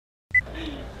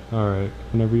All right,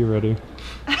 whenever you're ready.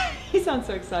 He sounds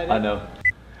so excited. I know.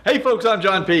 Hey folks, I'm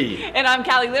John P. And I'm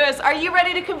Callie Lewis. Are you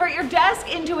ready to convert your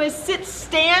desk into a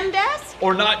sit-stand desk?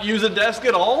 Or not use a desk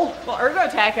at all? Well,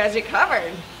 Ergotech has you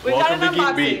covered. We've Welcome got an to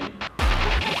unboxing. Geek Beat.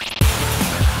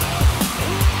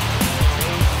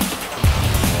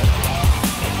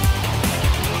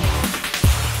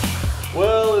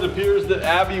 Well, it appears that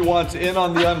Abby wants in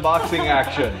on the unboxing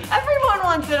action. Everyone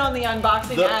wants in on the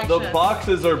unboxing action. The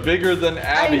boxes are bigger than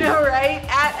Abby. I know, right?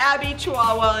 At Abby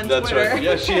Chihuahua on That's Twitter. right.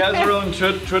 Yeah, she has her own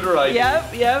Twitter ID.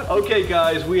 Yep. Okay,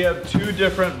 guys, we have two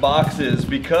different boxes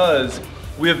because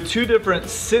we have two different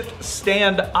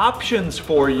sit-stand options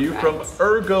for you from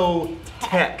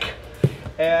Ergotech.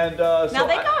 And now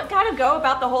they gotta go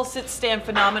about the whole sit-stand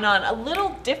phenomenon a little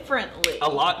differently. A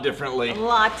lot differently.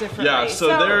 Yeah,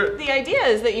 so the idea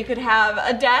is that you could have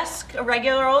a desk, a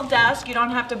regular old desk. You don't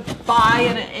have to buy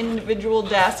an individual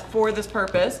desk for this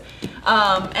purpose.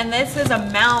 And this is a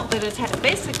mount that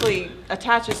basically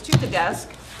attaches to the desk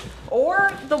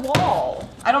or the wall.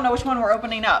 I don't know which one we're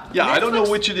opening up. Yeah, I don't know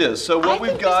which it is. So what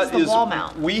we've got is wall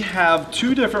mount. We have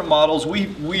two different models.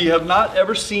 We have not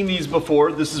ever seen these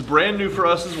before. This is brand new for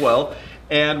us as well.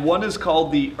 And one is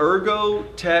called the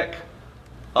Ergotech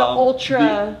the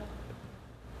Ultra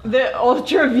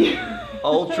View.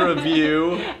 Ultra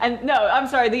View. And no, I'm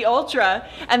sorry, the Ultra.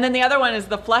 And then the other one is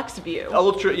the Flex View.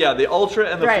 Ultra, yeah, the Ultra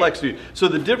and the Flex View. So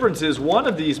the difference is one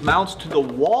of these mounts to the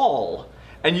wall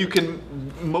and you can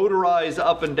motorize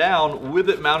up and down with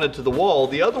it mounted to the wall.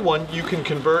 The other one, you can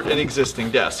convert an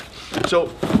existing desk.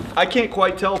 So I can't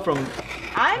quite tell from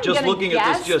just looking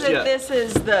at this just yet. This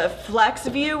is the Flex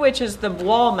View, which is the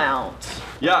wall mount.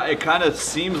 Yeah, it kind of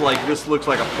seems like this looks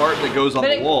like a part that goes on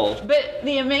the wall. But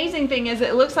the amazing thing is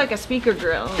it looks like a speaker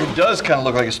grill. It does kind of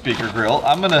look like a speaker grill.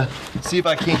 I'm gonna see if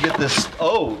I can't get this.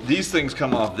 Oh, these things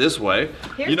come off this way.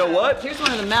 You know what? Here's one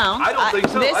of the mounts. I don't think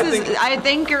so. I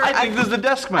think this is the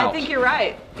desk mount. I think you're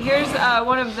right. Here's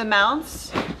one of the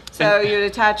mounts. So you'd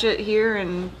attach it here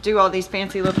and do all these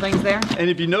fancy little things there. And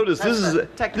if you notice, this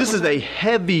is a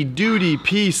heavy duty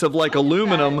piece of like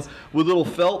aluminum with little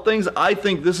felt things. I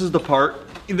think this is the part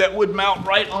that would mount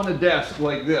right on a desk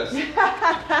like this.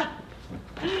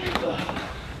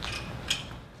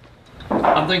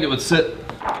 I'm thinking it would sit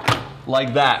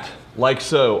like that, like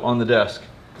so, on the desk.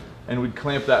 And we'd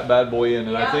clamp that bad boy in.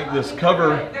 And I think this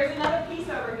cover, there's another piece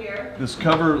over here. This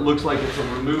cover looks like it's a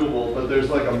removable, but there's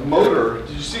like a motor.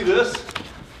 Did you see this?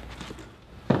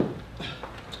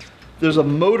 There's a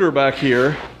motor back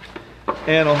here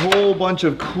and a whole bunch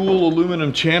of cool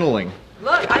aluminum channeling.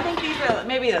 Look, I think these are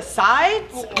maybe the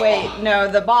sides. Wait, no,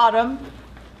 the bottom.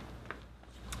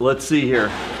 Let's see here.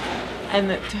 And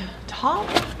the top?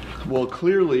 Well,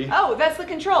 clearly. Oh, that's the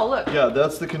control, look. Yeah,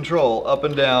 that's the control, up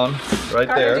and down, right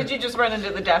Carter, there. Did you just run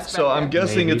into the desk? So I'm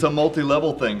guessing it's a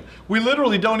multi-level thing. We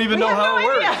literally don't even know how it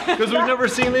works because we've never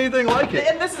seen anything like it.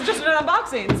 And this is just an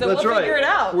unboxing, so That's we'll figure it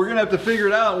out. We're gonna have to figure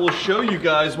it out and we'll show you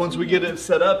guys once we get it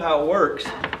set up how it works.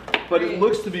 But it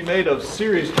looks to be made of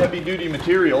serious heavy-duty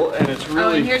material and it's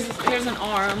really and here's an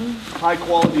arm.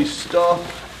 high-quality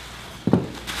stuff.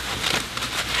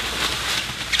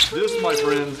 This, my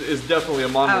friends, is definitely a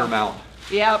monitor mount.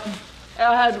 Yep.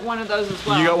 I had one of those as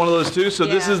well. You got one of those too? So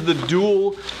this is the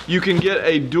dual. You can get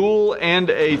a dual and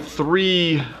a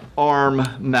 3-arm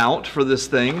mount for this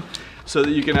thing so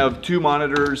that you can have 2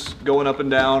 monitors going up and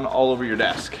down all over your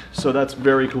desk. So that's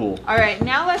very cool. All right,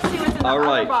 now let's see what's in the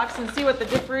other box and see what the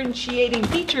differentiating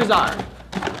features are.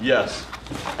 Yes.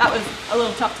 That was a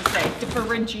little tough to say,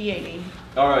 differentiating.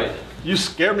 All right, you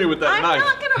scared me with that knife. I'm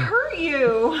not gonna hurt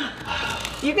you.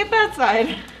 You get that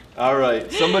side. All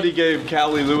right, somebody gave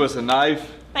Callie Lewis a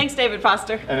knife. Thanks, David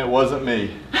Foster. And it wasn't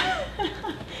me.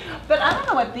 But I don't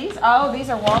know what these, oh, these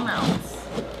are wall mounts.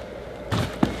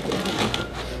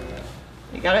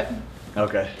 You got it?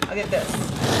 Okay. I'll get this.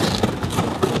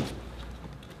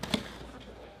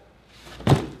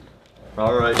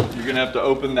 All right, you're gonna have to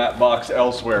open that box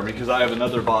elsewhere because I have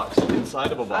another box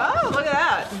inside of a box. Oh, look at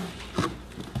that.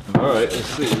 All right, let's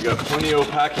see. We got plenty of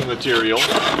packing material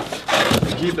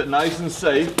to keep it nice and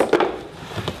safe.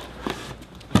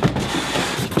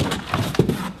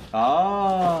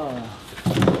 Ah.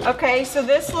 Okay, so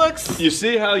this looks. You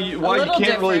see how why you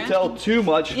can't really tell too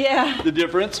much the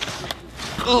difference?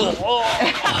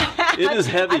 It is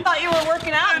heavy. I thought you were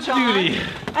working out, John. Duty.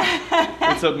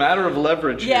 It's a matter of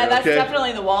leverage Yeah, here, that's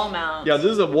definitely the wall mount. Yeah,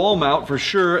 this is a wall mount for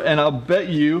sure, and I'll bet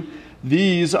you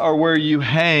these are where you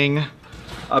hang.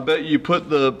 I bet you put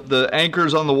the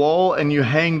anchors on the wall and you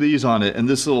hang these on it, and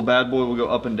this little bad boy will go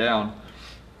up and down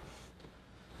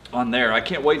on there. I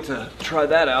can't wait to try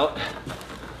that out.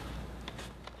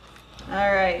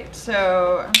 All right,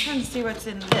 so I'm trying to see what's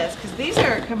in this because these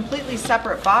are completely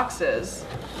separate boxes.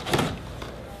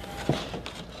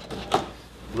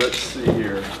 Let's see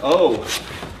here. Oh,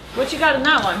 What you got in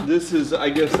that one? this is, I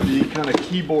guess, the kind of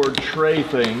keyboard tray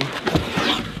thing.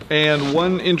 And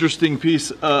one interesting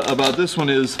piece about this one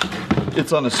is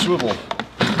it's on a swivel.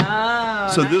 Oh,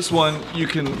 So nice. this one, you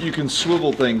can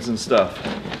swivel things and stuff.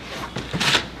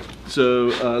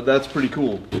 So that's pretty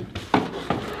cool.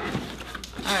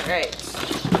 All right.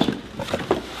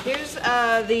 Here's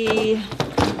the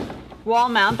wall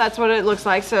mount. That's what it looks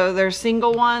like. So there's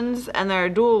single ones and there are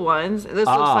dual ones. This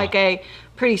looks like a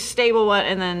pretty stable one,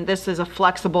 and then this is a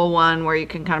flexible one where you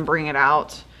can kind of bring it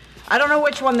out. I don't know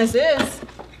which one this is,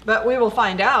 but we will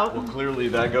find out. Well, clearly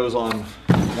that goes on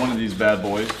one of these bad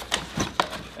boys.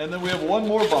 And then we have one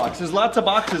more box. There's lots of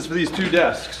boxes for these 2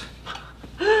 desks.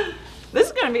 This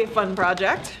is going to be a fun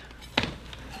project.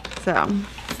 So,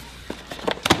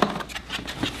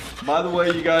 by the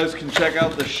way, you guys can check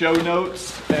out the show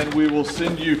notes, and we will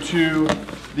send you to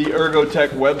the Ergotech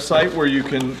website where you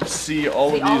can see all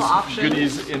of these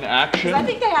goodies in action. I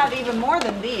think they have even more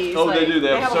than these. Oh, they do. They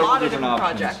have a several lot of different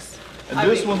options. projects. And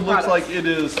this one looks like it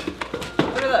is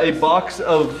What are a those? box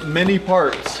of many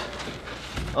parts.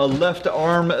 A left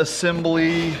arm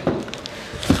assembly,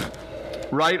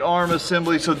 right arm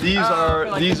assembly. So these are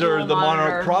like these the are dual the monitor.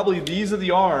 monitor. Probably these are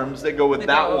the arms that go with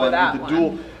that go one. with that the one.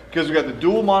 dual, because we got the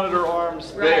dual monitor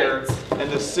arms Right. there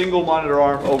and the single monitor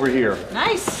arm over here.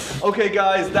 Nice. Okay,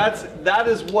 guys, that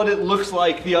is what it looks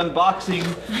like. The unboxing.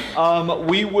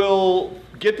 We will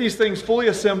get these things fully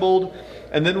assembled,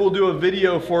 and then we'll do a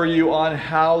video for you on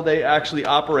how they actually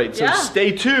operate. So Yeah.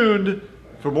 stay tuned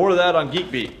for more of that on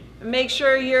GeekBeat. Make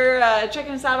sure you're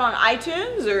checking us out on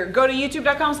iTunes or go to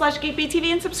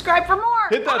youtube.com/GeekBeatTV and subscribe for more.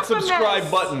 Hit that awesomeness. subscribe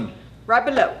button Right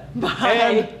below. Bye.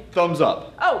 and thumbs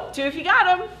up. Oh, 2 if you got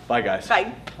them. Bye, guys.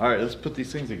 Bye. All right, let's put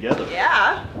these things together.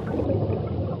 Yeah.